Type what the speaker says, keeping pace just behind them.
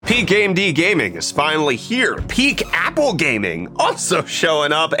Peak AMD Gaming is finally here. Peak Apple Gaming also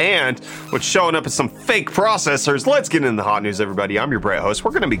showing up, and what's showing up is some fake processors. Let's get into the hot news, everybody. I'm your Brett host.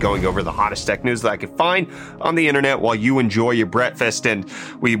 We're going to be going over the hottest tech news that I could find on the internet while you enjoy your breakfast. And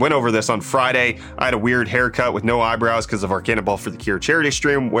we went over this on Friday. I had a weird haircut with no eyebrows because of our Cannonball for the Cure charity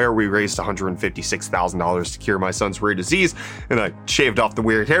stream, where we raised $156,000 to cure my son's rare disease. And I shaved off the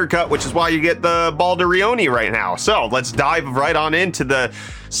weird haircut, which is why you get the Balderioni right now. So let's dive right on into the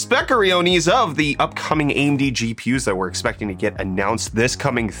Specarionis of the upcoming AMD GPUs that we're expecting to get announced this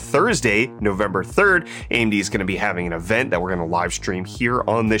coming Thursday, November 3rd. AMD is going to be having an event that we're going to live stream here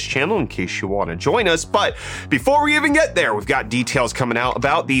on this channel in case you want to join us. But before we even get there, we've got details coming out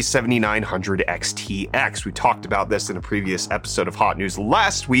about the 7900 XTX. We talked about this in a previous episode of Hot News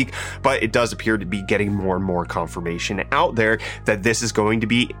last week, but it does appear to be getting more and more confirmation out there that this is going to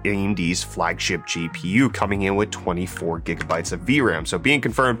be AMD's flagship GPU, coming in with 24 gigabytes of VRAM. So being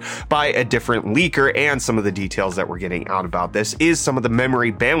confirmed by a different leaker, and some of the details that we're getting out about this is some of the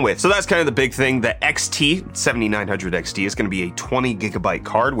memory bandwidth. So that's kind of the big thing. The XT 7900 XT is going to be a 20 gigabyte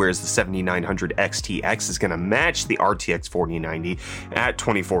card, whereas the 7900 XTX is going to match the RTX 4090 at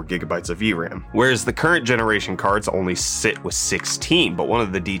 24 gigabytes of VRAM, whereas the current generation cards only sit with 16. But one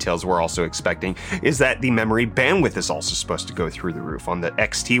of the details we're also expecting is that the memory bandwidth is also supposed to go through the roof. On the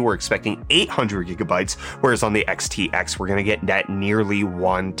XT, we're expecting 800 gigabytes, whereas on the XTX, we're going to get that nearly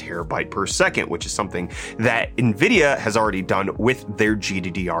 1 terabyte per second, which is something that NVIDIA has already done with their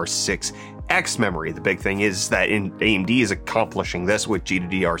GDDR6X memory. The big thing is that AMD is accomplishing this with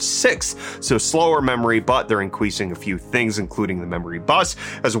GDDR6, so slower memory, but they're increasing a few things, including the memory bus,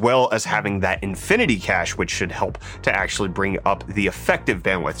 as well as having that infinity cache, which should help to actually bring up the effective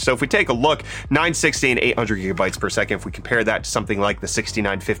bandwidth. So if we take a look, 960 and 800 gigabytes per second, if we compare that to something like the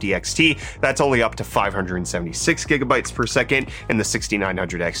 6950 XT, that's only up to 576 gigabytes per second, and the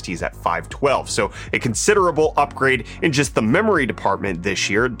 6900 XT is at 512. So a considerable upgrade in just the memory department this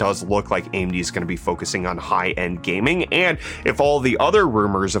year. It does look like AMD is going to be focusing on high-end gaming, and if all the other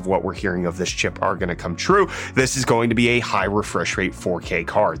rumors of what we're hearing of this chip are going to come true, this is going to be a high refresh rate 4K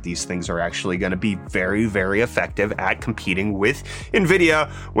card. These things are actually going to be very, very effective at competing with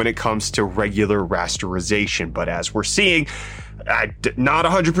NVIDIA when it comes to regular rasterization. But as we're seeing, I'm not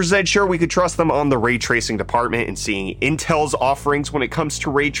 100% sure we could trust them on the ray tracing department, and seeing Intel's offerings when it comes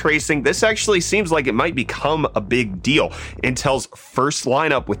to ray tracing, this actually seems like it might become a big deal. Intel's first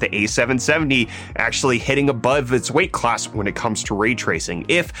lineup with the A770 actually hitting above its weight class when it comes to ray tracing.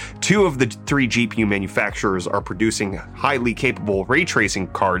 If 2 of the 3 GPU manufacturers are producing highly capable ray tracing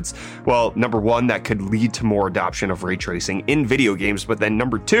cards, well, number 1, that could lead to more adoption of ray tracing in video games, but then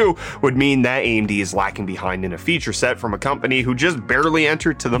number 2 would mean that AMD is lacking behind in a feature set from a company who just barely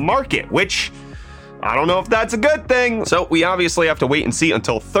entered to the market, which I don't know if that's a good thing. So we obviously have to wait and see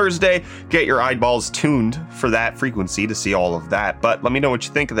until Thursday. Get your eyeballs tuned for that frequency to see all of that. But let me know what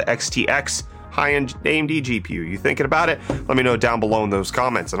you think of the XTX high-end AMD GPU. You thinking about it? Let me know down below in those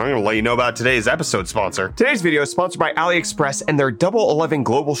comments, and I'm going to let you know about today's episode sponsor. Today's video is sponsored by AliExpress and their Double 11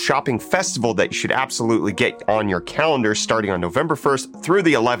 Global Shopping Festival that you should absolutely get on your calendar starting on November 1st through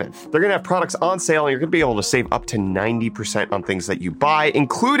the 11th. They're going to have products on sale, and you're going to be able to save up to 90% on things that you buy,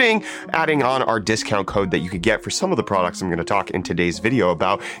 including adding on our discount code that you could get for some of the products I'm going to talk in today's video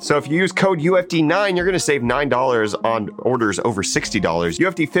about. So if you use code UFD9, you're going to save $9 on orders over $60.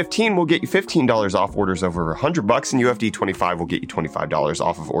 UFD15 will get you $15 off orders over $100, and UFD 25 will get you $25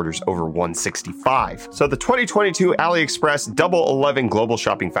 off of orders over $165. So the 2022 AliExpress Double 11 Global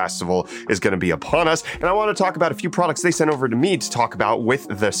Shopping Festival is going to be upon us, and I want to talk about a few products they sent over to me to talk about with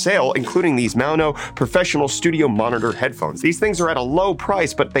the sale, including these Mauno Professional Studio Monitor headphones. These things are at a low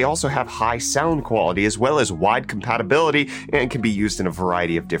price, but they also have high sound quality as well as wide compatibility, and can be used in a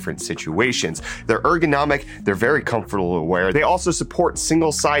variety of different situations. They're ergonomic, they're very comfortable to wear. They also support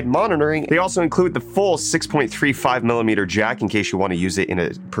single side monitoring. They also include the full 6.35 millimeter jack in case you want to use it in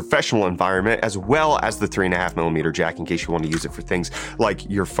a professional environment, as well as the 3.5 millimeter jack in case you want to use it for things like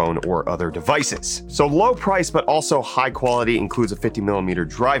your phone or other devices. So low price, but also high quality, includes a 50 millimeter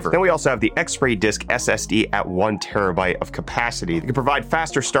driver. Then we also have the X-Ray Disk SSD at 1 terabyte of capacity. It can provide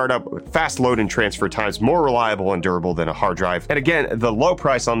faster startup, fast load and transfer times, more reliable and durable than a hard drive. And again, the low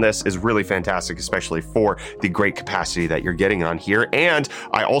price on this is really fantastic, especially for the great capacity that you're getting on here. And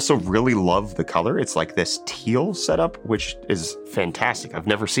I also really love love the color. It's like this teal setup, which is fantastic. I've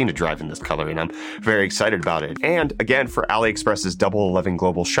never seen a drive in this color, and I'm very excited about it. And again, for AliExpress's Double 11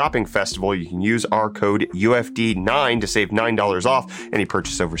 Global Shopping Festival, you can use our code UFD9 to save $9 off any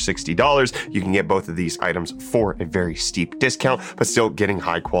purchase over $60. You can get both of these items for a very steep discount, but still getting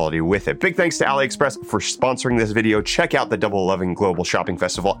high quality with it. Big thanks to AliExpress for sponsoring this video. Check out the Double 11 Global Shopping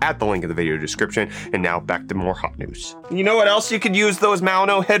Festival at the link in the video description. And now back to more hot news. You know what else you could use those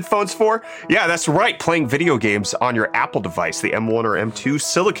Maono headphones for? Yeah, that's right, playing video games on your Apple device, the M1 or M2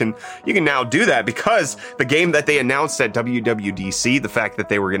 Silicon. You can now do that because the game that they announced at WWDC, the fact that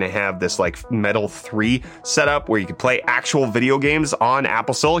they were going to have this like Metal 3 setup where you could play actual video games on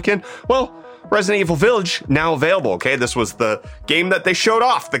Apple Silicon, well, Resident Evil Village now available, okay? This was the game that they showed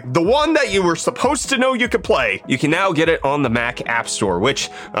off, the one that you were supposed to know you could play. You can now get it on the Mac App Store, which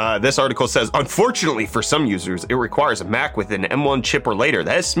this article says, unfortunately for some users, it requires a Mac with an M1 chip or later.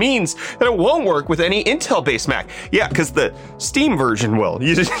 This means that it won't work with any Intel-based Mac. Yeah, because the Steam version will.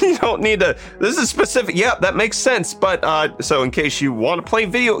 You don't need to, this is specific. Yeah, that makes sense. But so in case you want to play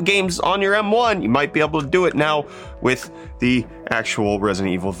video games on your M1, you might be able to do it now with the actual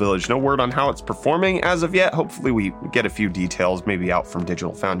Resident Evil Village. No word on how it's performing as of yet. Hopefully we get a few details maybe out from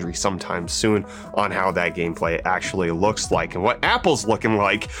Digital Foundry sometime soon on how that gameplay actually looks like. And what Apple's looking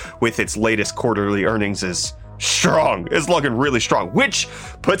like with its latest quarterly earnings is strong. It's looking really strong, which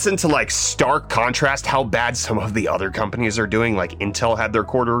puts into like stark contrast how bad some of the other companies are doing. Like Intel had their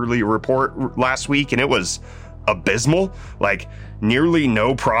quarterly report last week and it was abysmal. Like nearly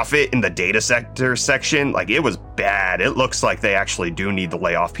no profit in the data sector section. Like it was bad. It looks like they actually do need to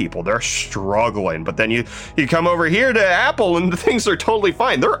lay off people. They're struggling. But then you come over here to Apple and the things are totally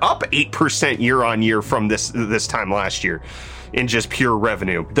fine. They're up 8% year on year from this time last year in just pure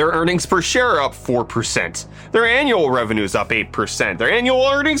revenue. Their earnings per share are up 4%. Their annual revenue is up 8%. Their annual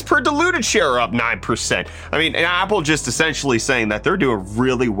earnings per diluted share are up 9%. I mean, Apple just essentially saying that they're doing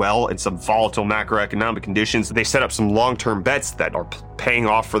really well in some volatile macroeconomic conditions. They set up some long-term bets that are paying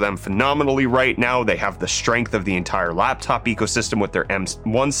off for them phenomenally right now. They have the strength of the entire laptop ecosystem with their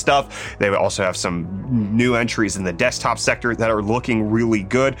M1 stuff. They also have some new entries in the desktop sector that are looking really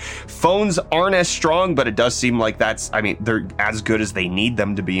good. Phones aren't as strong, but it does seem like they're as good as they need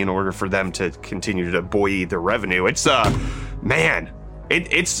them to be in order for them to continue to buoy their revenue. It's man,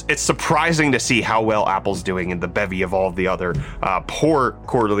 it's surprising to see how well Apple's doing in the bevy of all the other poor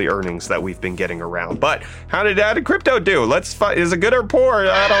quarterly earnings that we've been getting around. But how did crypto do? Let's find, is it good or poor?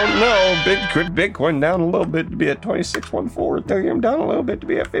 I don't know. Bitcoin down a little bit to be at 2614. Ethereum down a little bit to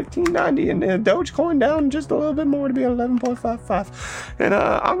be at 1590, and Dogecoin down just a little bit more to be at 11.55. And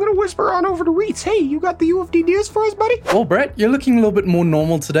I'm gonna whisper on over to Reeds. Hey, you got the UFD deals for us, buddy? Well, Brett, you're looking a little bit more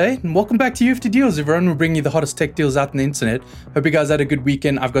normal today. And welcome back to UFD Deals, everyone. We'll bring you the hottest tech deals out on the internet. Hope you guys had a good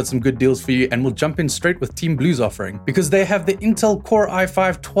weekend. I've got some good deals for you, and we'll jump in straight with Team Blue's offering because they have the Intel Core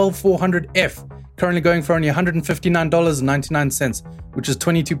i5 12400F currently going for only $159.99, which is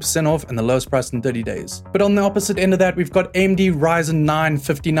 22% off and the lowest price in 30 days. But on the opposite end of that, we've got AMD Ryzen 9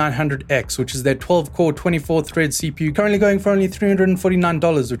 5900X, which is their 12-core 24-thread CPU, currently going for only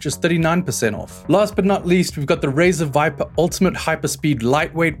 $349, which is 39% off. Last but not least, we've got the Razer Viper Ultimate Hyperspeed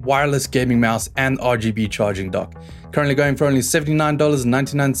Lightweight Wireless Gaming Mouse and RGB charging dock, currently going for only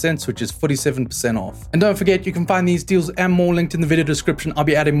 $79.99, which is 47% off. And don't forget, you can find these deals and more linked in the video description. I'll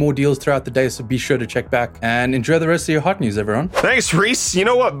be adding more deals throughout the day, so be sure to check back. And enjoy the rest of your hot news, everyone. Thanks, Reese. You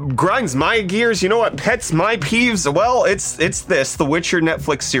know what grinds my gears? You know what pets my peeves? Well, it's this, The Witcher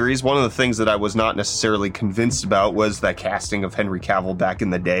Netflix series. One of the things that I was not necessarily convinced about was that casting of Henry Cavill back in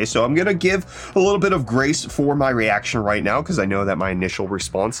the day. So I'm gonna give a little bit of grace for my reaction right now, because I know that my initial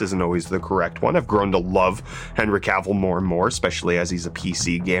response isn't always the correct one. I've grown to love Henry Cavill more and more, especially as he's a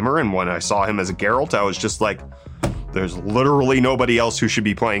PC gamer. And when I saw him as a Geralt, I was just like, there's literally nobody else who should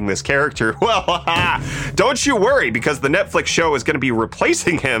be playing this character. Well, don't you worry, because the Netflix show is going to be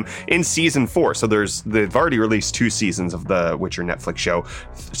replacing him in season 4. So they've already released 2 seasons of the Witcher Netflix show.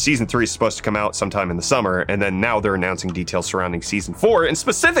 Season 3 is supposed to come out sometime in the summer, and then now they're announcing details surrounding season 4. And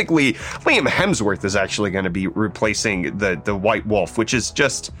specifically, Liam Hemsworth is actually going to be replacing the White Wolf, which is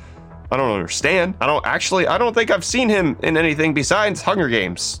just, I don't understand. I don't think I've seen him in anything besides Hunger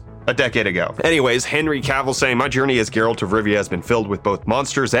Games a decade ago. Anyways, Henry Cavill saying, my journey as Geralt of Rivia has been filled with both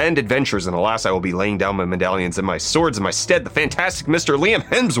monsters and adventures, and alas, I will be laying down my medallions and my swords in my stead. The fantastic Mr. Liam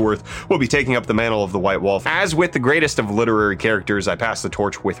Hemsworth will be taking up the mantle of the White Wolf. As with the greatest of literary characters, I pass the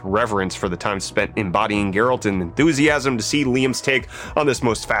torch with reverence for the time spent embodying Geralt and enthusiasm to see Liam's take on this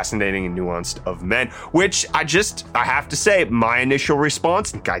most fascinating and nuanced of men, which I have to say, my initial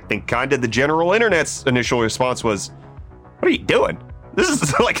response, I think kind of the general internet's initial response was, what are you doing? This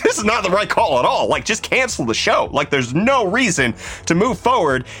is not the right call at all. Like, just cancel the show. Like, there's no reason to move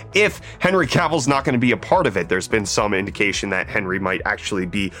forward if Henry Cavill's not going to be a part of it. There's been some indication that Henry might actually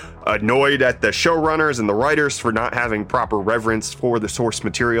be annoyed at the showrunners and the writers for not having proper reverence for the source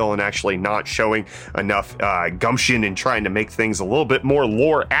material and actually not showing enough gumption in trying to make things a little bit more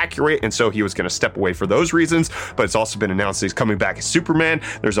lore accurate. And so he was going to step away for those reasons. But it's also been announced that he's coming back as Superman.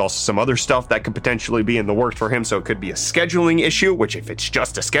 There's also some other stuff that could potentially be in the works for him. So it could be a scheduling issue, which if it's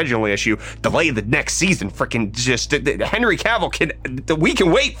just a scheduling issue, delay the next season. Freaking just Henry Cavill we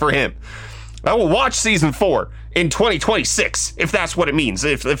can wait for him. I will watch season 4 in 2026 if that's what it means.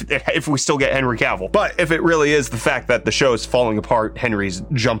 If we still get Henry Cavill, but if it really is the fact that the show is falling apart, Henry's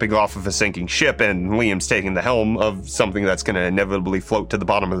jumping off of a sinking ship, and Liam's taking the helm of something that's going to inevitably float to the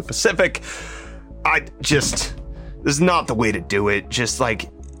bottom of the Pacific, this is not the way to do it. Just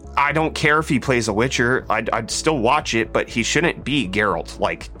like, I don't care if he plays a Witcher. I'd still watch it, but he shouldn't be Geralt.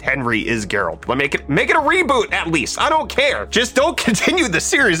 Like, Henry is Geralt. But make it a reboot at least. I don't care. Just don't continue the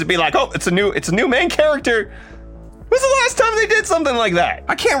series and be like, oh, it's a new main character. When's the last time they did something like that?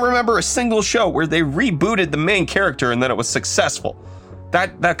 I can't remember a single show where they rebooted the main character and then it was successful.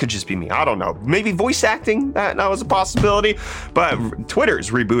 That could just be me. I don't know. Maybe voice acting, that was a possibility. But Twitter's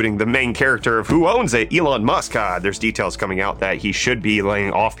rebooting the main character of who owns it, Elon Musk. There's details coming out that he should be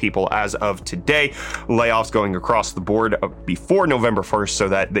laying off people as of today. Layoffs going across the board before November 1st so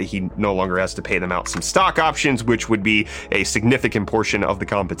that he no longer has to pay them out some stock options, which would be a significant portion of the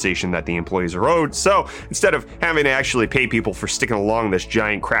compensation that the employees are owed. So instead of having to actually pay people for sticking along this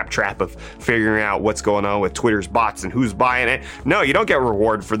giant crap trap of figuring out what's going on with Twitter's bots and who's buying it, no, you don't get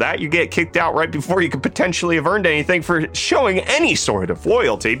reward for that. You get kicked out right before you could potentially have earned anything for showing any sort of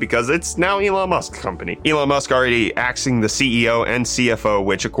loyalty, because it's now Elon Musk's company. Elon Musk already axing the CEO and CFO,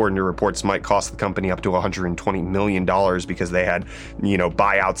 which according to reports might cost the company up to $120 million because they had,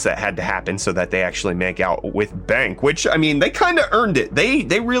 buyouts that had to happen so that they actually make out with bank, which, I mean, they kind of earned it.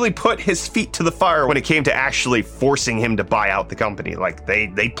 They really put his feet to the fire when it came to actually forcing him to buy out the company. Like,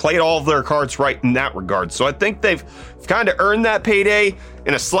 they played all of their cards right in that regard. So I think they've kind of earned that payday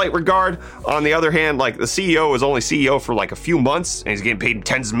in a slight regard. On the other hand, like, the CEO was only CEO for like a few months and he's getting paid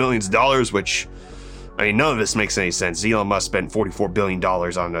tens of millions of dollars, which, I mean, none of this makes any sense. Elon Musk spent $44 billion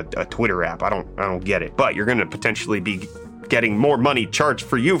on a Twitter app. I don't get it. But you're going to potentially be getting more money charged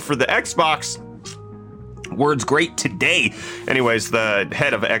for you for the Xbox. Words great today. Anyways, the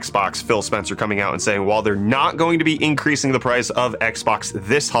head of Xbox, Phil Spencer, coming out and saying, while they're not going to be increasing the price of Xbox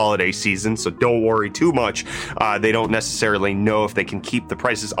this holiday season, so don't worry too much, they don't necessarily know if they can keep the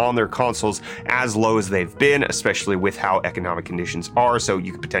prices on their consoles as low as they've been, especially with how economic conditions are. So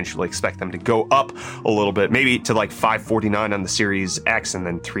you could potentially expect them to go up a little bit, maybe to like $549 on the Series X and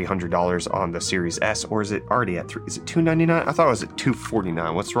then $300 on the Series S. Or is it already at is it $299? I thought it was at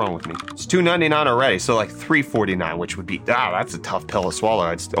 $249. What's wrong with me? It's $299 already. So like $349, which would be, that's a tough pill to swallow.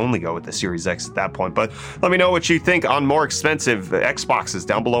 I'd only go with the Series X at that point. But let me know what you think on more expensive Xboxes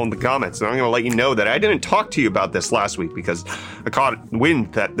down below in the comments. And I'm going to let you know that I didn't talk to you about this last week because I caught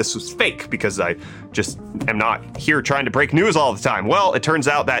wind that this was fake, because I just am not here trying to break news all the time. Well, it turns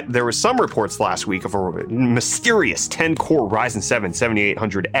out that there was some reports last week of a mysterious 10-core Ryzen 7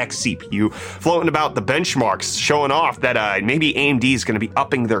 7800X CPU floating about the benchmarks, showing off that maybe AMD is going to be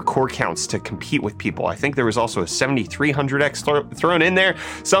upping their core counts to compete with people. I think there was also a 7300X thrown in there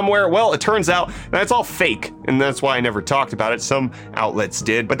somewhere. Well, it turns out that's all fake, and that's why I never talked about it. Some outlets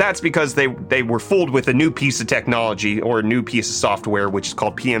did, but that's because they were fooled with a new piece of technology or a new piece of software, which is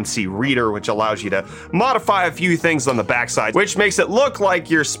called PMC Reader, which allows you to modify a few things on the backside, which makes it look like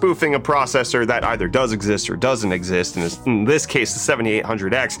you're spoofing a processor that either does exist or doesn't exist. And in this case, the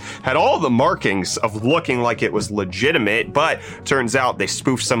 7800X had all the markings of looking like it was legitimate, but turns out they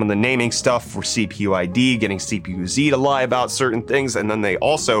spoofed some of the naming stuff for CPU ID, getting CPU-Z to lie about certain things, and then they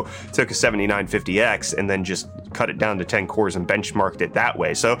also took a 7950X and then just cut it down to 10 cores and benchmarked it that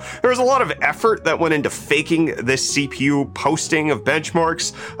way. So there was a lot of effort that went into faking this CPU posting of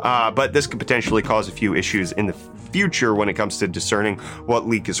benchmarks, but this could potentially cause a few issues in the future when it comes to discerning what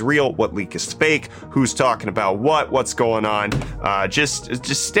leak is real, what leak is fake, who's talking about what's going on. Just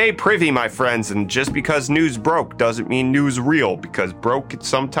stay privy, my friends, and just because news broke doesn't mean news real, because broke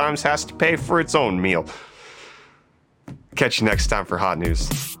sometimes has to pay for its own meal. Catch you next time for Hot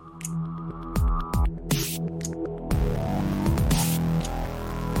News.